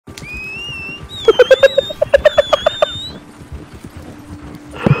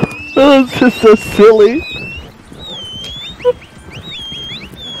This is so silly.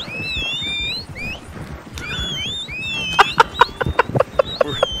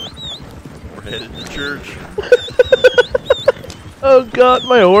 We're headed to church. Oh god,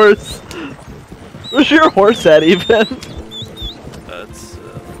 my horse. Where's your horse at even? That's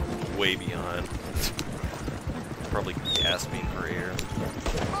way behind. Probably gasping for air.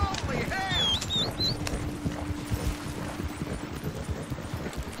 Holy hell!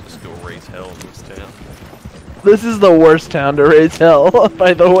 Just go raise hell in this town. This is the worst town to raise hell,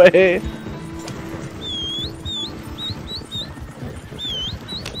 by the way.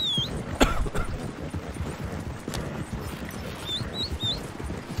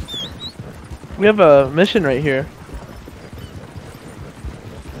 We have a mission right here.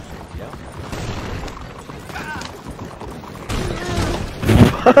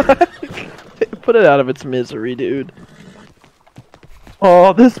 Put it out of its misery, dude.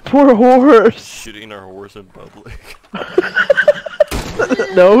 Oh, this poor horse. Shooting our horse in public.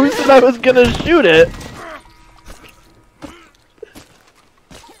 No, who said I was gonna shoot it?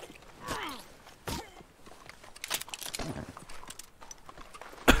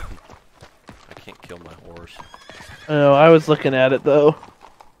 I can't kill my horse. Oh, I was looking at it though.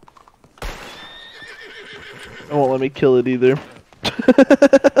 It won't let me kill it either.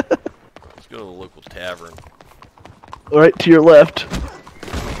 Let's go to the local tavern. Right to your left.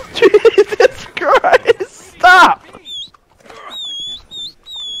 Jesus Christ! Stop!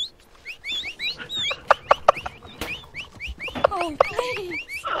 Oh, please.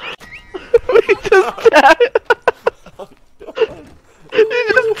 We just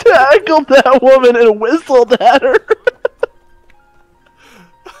tackled that woman and whistled at her.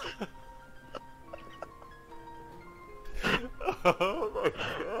 Oh my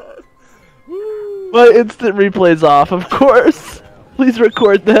god. My instant replay's off, of course. Please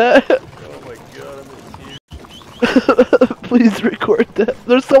record that. Oh my god, I'm in tears. Please record that.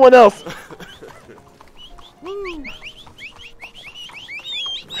 There's someone else.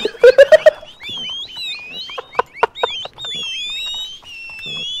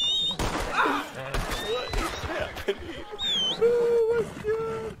 Oh my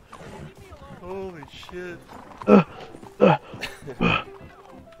god. Holy shit. Oh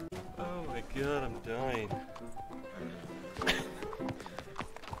my god, I'm dying.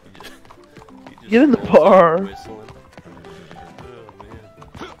 You just Get in the rolled bar. Whistling. Oh man.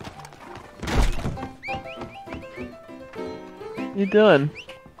 What you doing?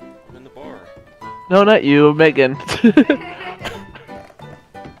 I'm in the bar. No, not you, Megan.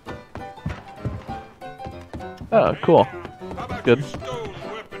 Oh, cool. Good.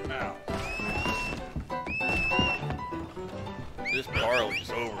 This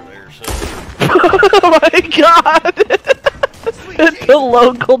barley's over there, so. Oh my god! It's a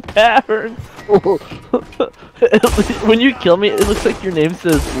local tavern. When you kill me, it looks like your name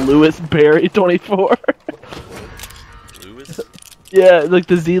says Lewis Barry 24. Lewis? Yeah, like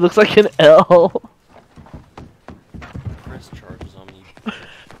the Z looks like an L. Press charges on me.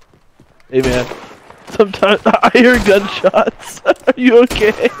 Hey man, sometimes I hear gunshots. Are you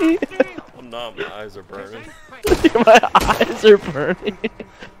okay? I'm not, my eyes are burning. My eyes are burning.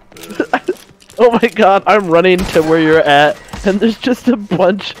 Oh my god, I'm running to where you're at, and there's just a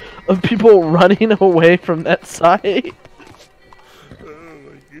bunch of people running away from that site. Oh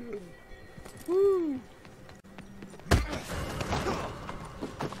my god. Woo.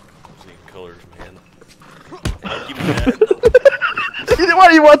 Seeing colors, man. Keep that. Why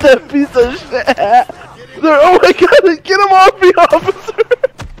do you want that piece of shit? Oh my god, get him off me, officer!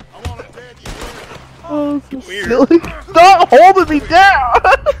 Oh, so silly. Stop holding me down!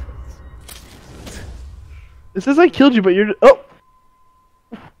 It says I killed you, but you're... Oh!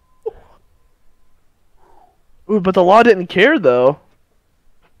 Ooh, but the law didn't care, though.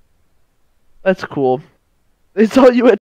 That's cool. They saw you at